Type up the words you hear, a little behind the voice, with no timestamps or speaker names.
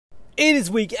It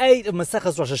is week 8 of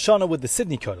Maseches Rosh Hashana with the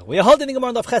Sydney Kollel. We are holding the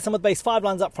Gemara of Chesed with base 5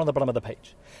 lines up from the bottom of the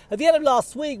page. At the end of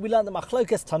last week, we learned that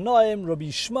Machlokes Tanoim, Rabbi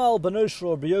Yishmael, Ben Oshra,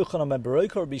 Rabbi Yochanan, Ben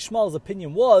Beroka. Rabbi Yishmael's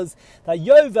opinion was that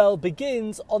Yovel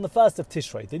begins on the 1st of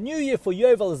Tishrei. The new year for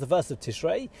Yovel is the 1st of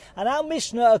Tishrei, and our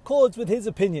Mishnah accords with his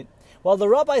opinion, while the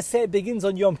rabbis say it begins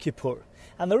on Yom Kippur.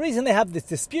 And the reason they have this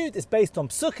dispute is based on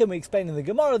Psukim. We explained in the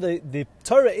Gemara, the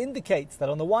Torah indicates that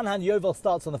on the one hand, Yovel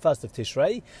starts on the 1st of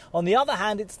Tishrei. On the other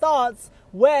hand, it starts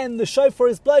when the shofar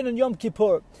is blown on Yom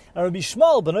Kippur. And Rabbi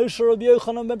Yishmael, Ben Oshra, Rabbi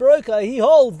Yochanan, Ben Beroka, he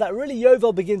holds that really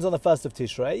Yovel begins on the 1st of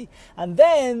Tishrei. And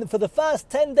then for the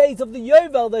first 10 days of the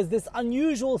Yovel, there's this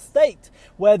unusual state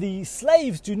where the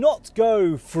slaves do not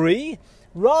go free.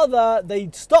 Rather, they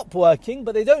stop working,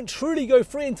 but they don't truly go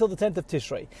free until the 10th of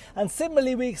Tishrei. And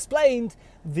similarly, we explained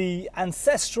the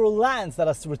ancestral lands that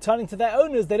are returning to their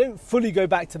owners, they don't fully go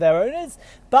back to their owners,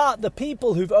 but the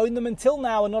people who've owned them until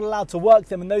now are not allowed to work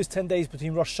them in those 10 days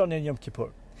between Rosh Hashana and Yom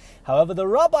Kippur. However, the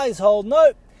rabbis hold,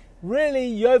 no,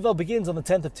 really, Yovel begins on the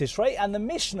 10th of Tishrei, and the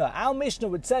Mishnah, our Mishnah,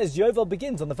 which says Yovel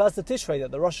begins on the 1st of Tishrei,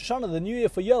 that the Rosh Hashana, the new year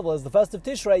for Yovel, is the 1st of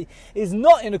Tishrei, is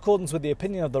not in accordance with the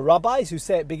opinion of the rabbis, who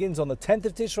say it begins on the 10th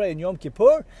of Tishrei and Yom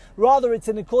Kippur. Rather, it's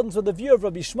in accordance with the view of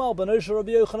Rabbi Yishmael, Ben Oshra,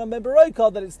 Rabbi Yochanan, Ben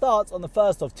Beroka, that it starts on the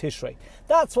 1st of Tishrei.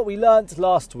 That's what we learnt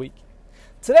last week.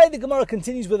 Today, the Gemara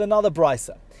continues with another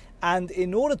brisa. And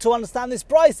in order to understand this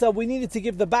brisa, we needed to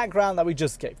give the background that we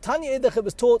just gave. Tanya Idach, it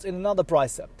was taught in another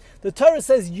brisa. The Torah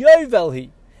says, Yovel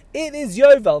he. It is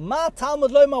Yovel. Ma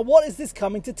Talmud Loma, what is this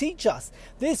coming to teach us?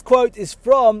 This quote is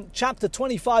from chapter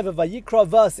 25 of Vayikra,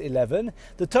 verse 11.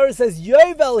 The Torah says,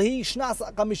 Yovel he shnas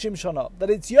chamishim shana, that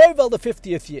it's Yovel the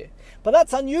 50th year. But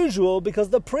that's unusual because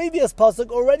the previous pasuk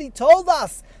already told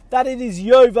us that it is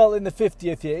Yovel in the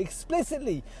 50th year,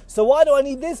 explicitly. So why do I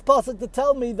need this pasuk to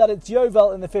tell me that it's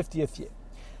Yovel in the 50th year?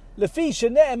 Because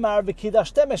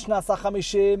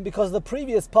the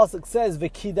previous pasuk says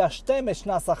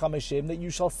that you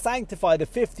shall sanctify the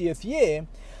 50th year.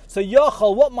 So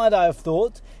Yochel, what might I have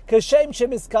thought?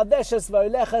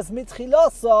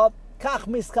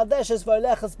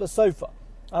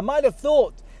 I might have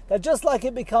thought that just like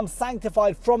it becomes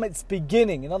sanctified from its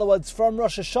beginning, in other words, from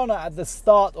Rosh Hashana at the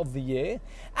start of the year,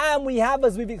 and we have,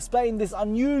 as we've explained, this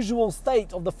unusual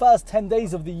state of the first 10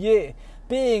 days of the year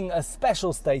being a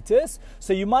special status,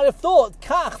 so you might have thought,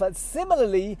 kach, that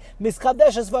similarly,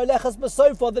 miskadeshes v'olechas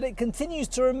b'sofa, that it continues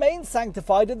to remain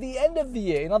sanctified at the end of the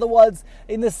year. In other words,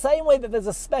 in the same way that there's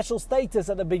a special status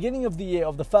at the beginning of the year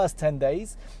of the first 10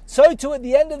 days, so too at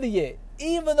the end of the year.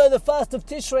 Even though the 1st of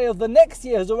Tishrei of the next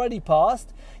year has already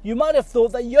passed, you might have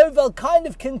thought that Yovel kind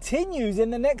of continues in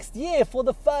the next year for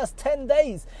the first 10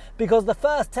 days, because the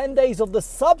first 10 days of the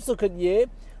subsequent year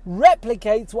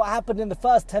replicates what happened in the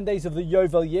first 10 days of the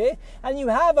Yovel year, and you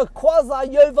have a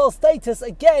quasi-Yovel status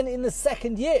again in the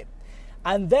second year.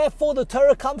 And therefore the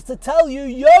Torah comes to tell you,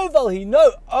 Yovel he,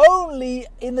 no, only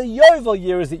in the Yovel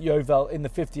year is it Yovel in the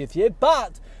 50th year,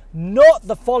 but not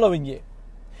the following year.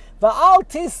 Va'al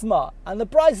tisma, and the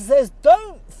Brisa says,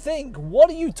 don't think,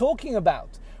 what are you talking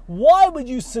about? Why would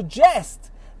you suggest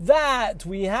that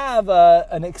we have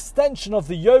an extension of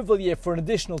the Yovel year for an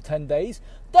additional 10 days?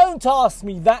 Don't ask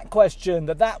me that question,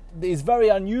 that is very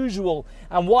unusual.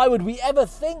 And why would we ever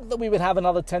think that we would have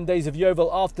another 10 days of Yovel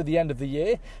after the end of the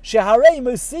year? Sheharei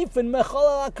musifin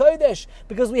mechol HaKodesh,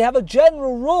 because we have a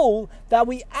general rule that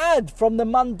we add from the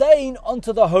mundane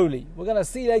onto the holy. We're going to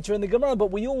see later in the Gemara,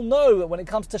 but we all know that when it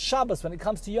comes to Shabbos, when it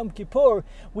comes to Yom Kippur,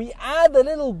 we add a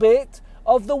little bit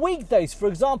of the weekdays. For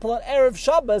example, on Erev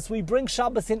Shabbos, we bring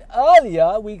Shabbos in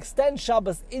earlier, we extend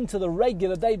Shabbos into the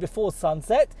regular day before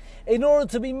sunset, in order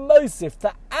to be mosif,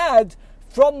 to add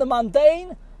from the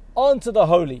mundane onto the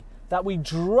holy, that we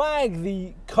drag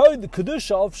the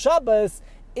Kedusha of Shabbos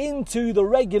into the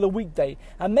regular weekday.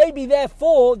 And maybe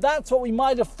therefore, that's what we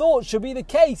might have thought should be the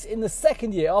case in the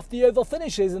second year, after Yovel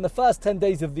finishes in the first 10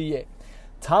 days of the year.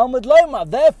 Talmud Loma,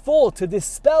 therefore, to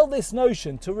dispel this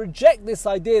notion, to reject this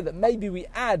idea that maybe we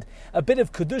add a bit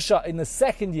of Kedusha in the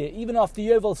second year, even after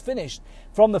Yovel's finished,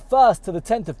 from the 1st to the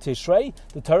 10th of Tishrei,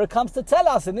 the Torah comes to tell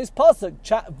us in this pasuk,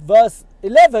 verse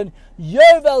 11,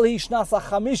 Yovel hi shnas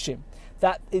chamishim,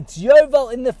 that it's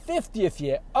Yovel in the 50th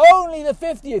year, only the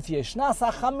 50th year, shnas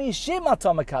chamishim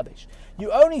atam HaKadosh. You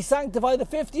only sanctify the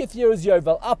 50th year as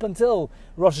Yovel up until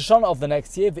Rosh Hashana of the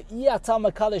next year, but you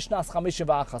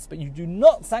do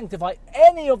not sanctify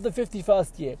any of the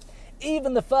 51st year,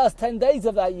 even the first 10 days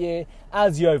of that year,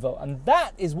 as Yovel. And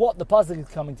that is what the pasuk is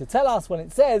coming to tell us when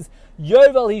it says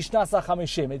Yovel hi shnas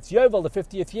chamishim. It's Yovel the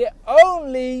 50th year,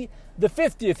 only the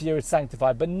 50th year is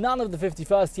sanctified, but none of the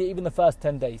 51st year, even the first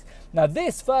 10 days. Now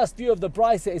this first view of the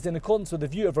Brisa is in accordance with the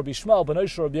view of Rabbi Shmuel ben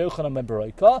Osher Rabbi Yochanan ben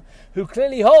Beroka, who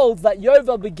clearly holds that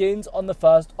Yovel begins on the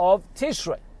 1st of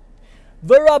Tishrei.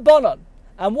 V'Rabbanan.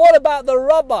 And what about the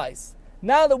rabbis?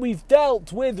 Now that we've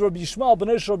dealt with Rabbi Shmuel ben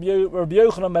Osher Rabbi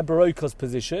Yochanan ben Beroka's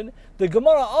position, the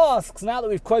Gemara asks, now that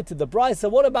we've quoted the Brisa,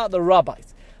 what about the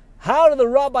rabbis? How do the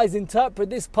rabbis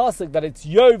interpret this pasuk that it's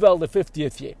Yovel the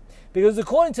 50th year? Because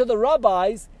according to the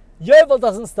rabbis, Yovel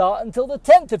doesn't start until the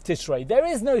 10th of Tishrei. There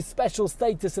is no special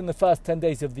status in the first 10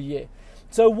 days of the year.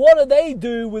 So what do they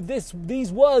do with these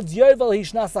words, Yovel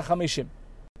Hishnas HaChamishim?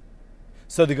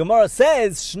 So the Gemara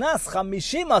says, Shnas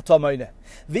Chamishim Atomone.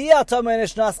 V'Atomone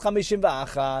Shnas Chamishim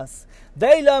V'Achas.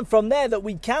 They learn from there that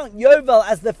we count Yovel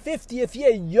as the 50th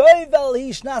year. Yovel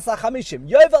Hishnas HaChamishim.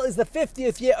 Yovel is the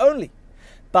 50th year only.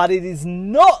 But it is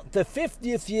not the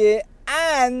 50th year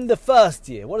and the first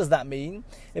year. What does that mean?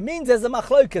 It means there's a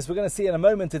machlokes. We're going to see in a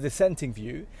moment a dissenting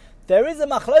view. There is a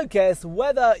machlokes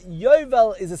whether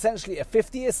Yovel is essentially a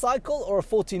 50-year cycle or a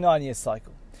 49-year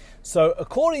cycle. So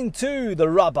according to the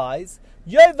rabbis,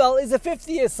 Yovel is a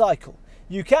 50-year cycle.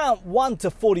 You count 1 to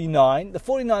 49. The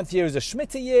 49th year is a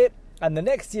Shemitah year, and the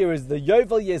next year is the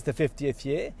Yovel year, is the 50th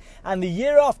year, and the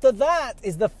year after that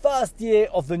is the first year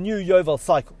of the new Yovel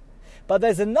cycle. But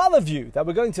there's another view that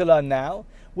we're going to learn now,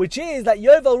 which is that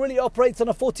Yovel really operates on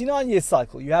a 49-year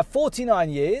cycle. You have 49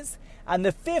 years, and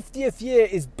the 50th year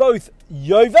is both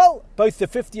Yovel, both the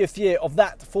 50th year of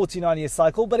that 49-year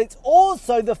cycle, but it's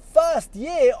also the first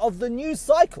year of the new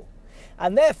cycle.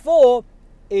 And therefore,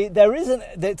 it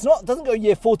doesn't go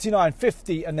year 49,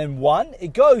 50, and then 1.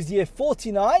 It goes year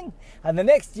 49, and the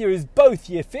next year is both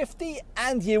year 50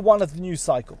 and year 1 of the new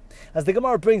cycle. As the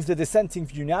Gemara brings the dissenting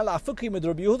view now,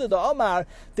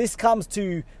 this comes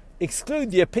to exclude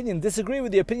the opinion, disagree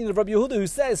with the opinion of Rabbi Yehuda, who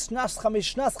says Shnas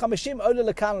Chamishim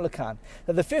Ola Lekan Lekan,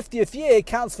 that the 50th year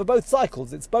counts for both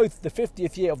cycles. It's both the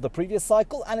 50th year of the previous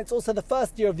cycle and it's also the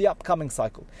first year of the upcoming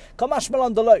cycle. Kamash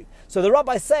Melan Delo. So the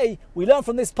rabbis say, we learn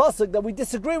from this pasuk that we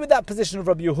disagree with that position of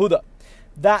Rabbi Yehuda.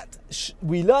 That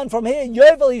we learn from here,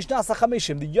 Yovel Hishnas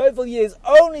HaChamishim. The Yovel year is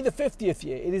only the 50th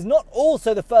year. It is not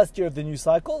also the first year of the new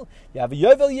cycle. You have a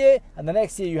Yovel year, and the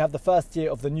next year you have the first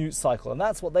year of the new cycle. And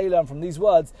that's what they learn from these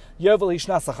words, Yovel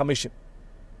Hishnas HaChamishim.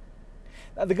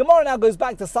 Now the Gemara now goes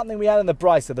back to something we had in the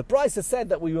Brisa. The Brisa said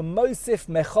that we were Mosif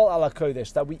Mechol ala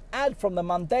Kodesh, that we add from the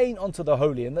mundane onto the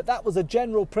holy, and that was a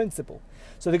general principle.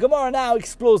 So the Gemara now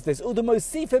explores this. How do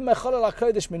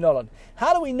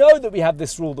we know that we have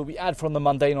this rule that we add from the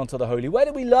mundane onto the holy? Where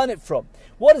do we learn it from?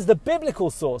 What is the biblical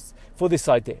source for this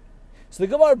idea? So the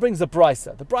Gemara brings a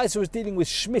Brisa. The Brisa was dealing with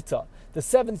Shemitah, the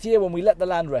 7th year when we let the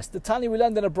land rest. The Tani we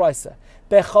learned in a Brisa.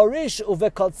 Becharish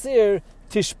uvekalzir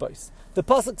tishbos. The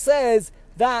pasuk says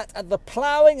that at the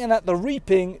ploughing and at the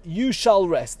reaping you shall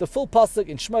rest. The full pasuk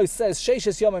in Shmos says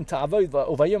Sheishes yomim ta'avod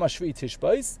uvayom hashvi'i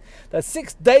tishbos, that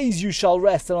 6 days you shall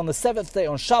rest, and on the 7th day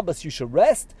on Shabbos you shall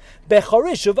rest.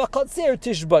 Bechorish uvakatzir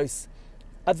tishbos.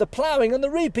 At the ploughing and the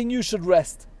reaping you should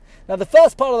rest. Now the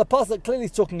first part of the pasuk clearly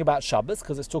is talking about Shabbos,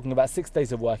 because it's talking about 6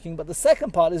 days of working, but the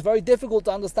second part is very difficult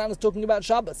to understand as talking about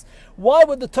Shabbos. Why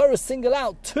would the Torah single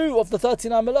out 2 of the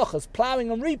 39 melachos, ploughing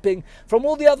and reaping, from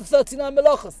all the other 39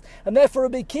 melachos? And therefore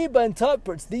Rabbi Kiva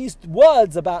interprets these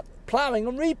words about ploughing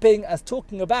and reaping as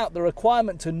talking about the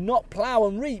requirement to not plough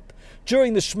and reap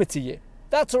during the Shemitah year.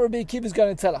 That's what Rabbi Kiva is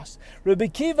going to tell us. Rabbi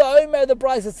Kiva Omer, the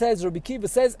Brisa says, Rabbi Kiva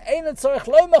says,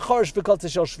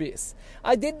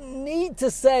 I didn't need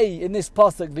to say in this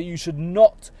pasuk that you should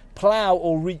not plough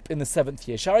or reap in the 7th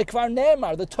year. Shari Kvar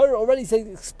Ne'emar, the Torah already says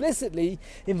explicitly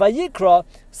in Vayikra,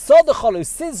 Sodacholu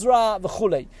Sizra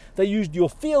v'chulei, that your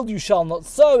field you shall not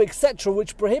sow, etc.,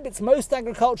 which prohibits most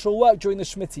agricultural work during the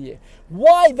Shemitah year.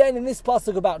 Why then in this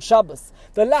pasuk about Shabbos,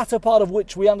 the latter part of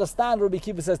which we understand Rabbi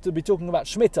Kiva says to be talking about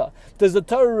Shemitah, does the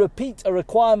Torah repeat a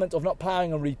requirement of not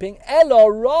ploughing and reaping? Ella,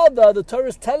 rather, the Torah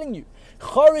is telling you,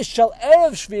 Chorish shall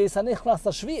erev shvi'is hanichnas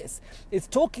hashvi'is. It's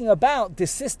talking about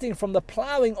desisting from the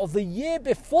ploughing of the year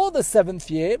before the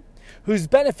 7th year, whose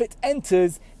benefit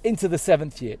enters into the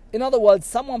 7th year. In other words,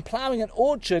 someone ploughing an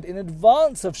orchard in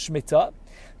advance of Shemitah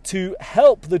to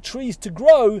help the trees to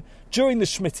grow during the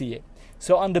Shemitah year.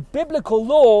 So under biblical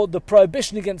law, the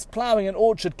prohibition against ploughing an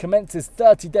orchard commences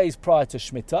 30 days prior to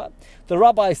Shemitah. The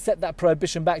rabbis set that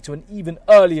prohibition back to an even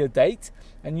earlier date.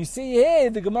 And you see here,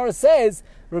 the Gemara says,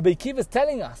 Rabbi Kiva is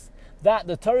telling us that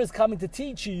the Torah is coming to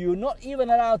teach you, you're not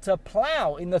even allowed to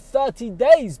plough in the 30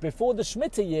 days before the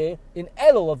Shemitah year, in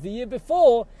Elul of the year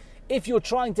before, if you're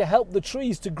trying to help the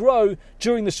trees to grow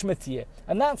during the Shemitah year.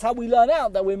 And that's how we learn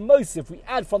out that we're Mosif, we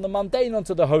add from the mundane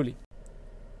onto the holy.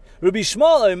 Rabbi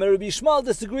Shmuel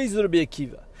disagrees with Rabbi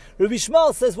Akiva. Rabbi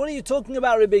Shmuel says, what are you talking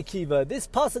about, Rabbi Akiva? This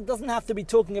pasuk doesn't have to be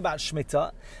talking about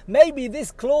Shemitah. Maybe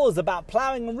this clause about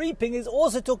ploughing and reaping is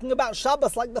also talking about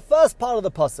Shabbos, like the first part of the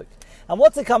pasuk. And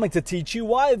what's it coming to teach you?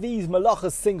 Why are these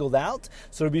malachas singled out?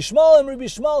 So Rabbi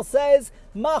Shmuel says,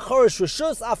 Ma chorish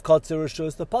reshus af kotzer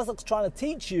reshus. The pasuk's trying to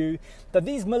teach you that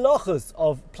these malachas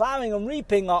of ploughing and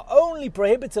reaping are only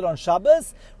prohibited on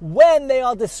Shabbos when they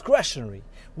are discretionary,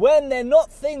 when they're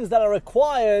not things that are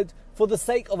required for the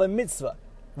sake of a mitzvah.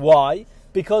 Why?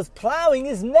 Because ploughing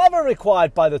is never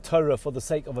required by the Torah for the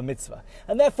sake of a mitzvah.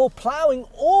 And therefore ploughing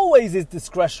always is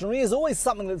discretionary, is always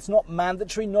something that's not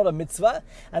mandatory, not a mitzvah.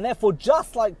 And therefore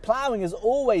just like ploughing is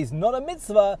always not a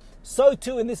mitzvah, so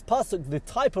too in this pasuk, the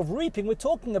type of reaping we're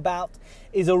talking about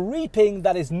is a reaping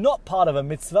that is not part of a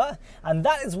mitzvah, and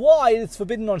that is why it's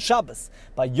forbidden on Shabbos.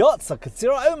 By Yotza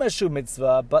Katsira Omer Shu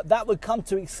mitzvah, but that would come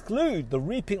to exclude the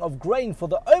reaping of grain for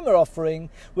the Omer offering,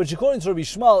 which according to Rabbi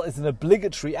Shmuel is an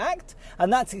obligatory act,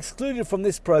 and that's excluded from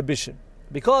this prohibition.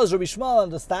 Because Rabbi Shmuel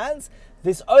understands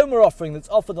this Omer offering that's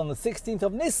offered on the 16th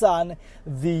of Nisan,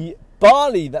 the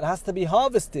barley that has to be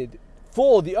harvested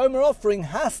for the Omer offering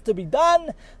has to be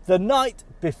done the night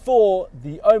before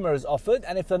the Omer is offered.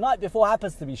 And if the night before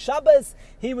happens to be Shabbos,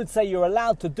 he would say you're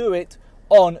allowed to do it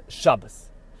on Shabbos.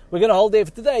 We're going to hold there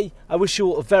for today. I wish you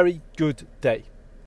all a very good day.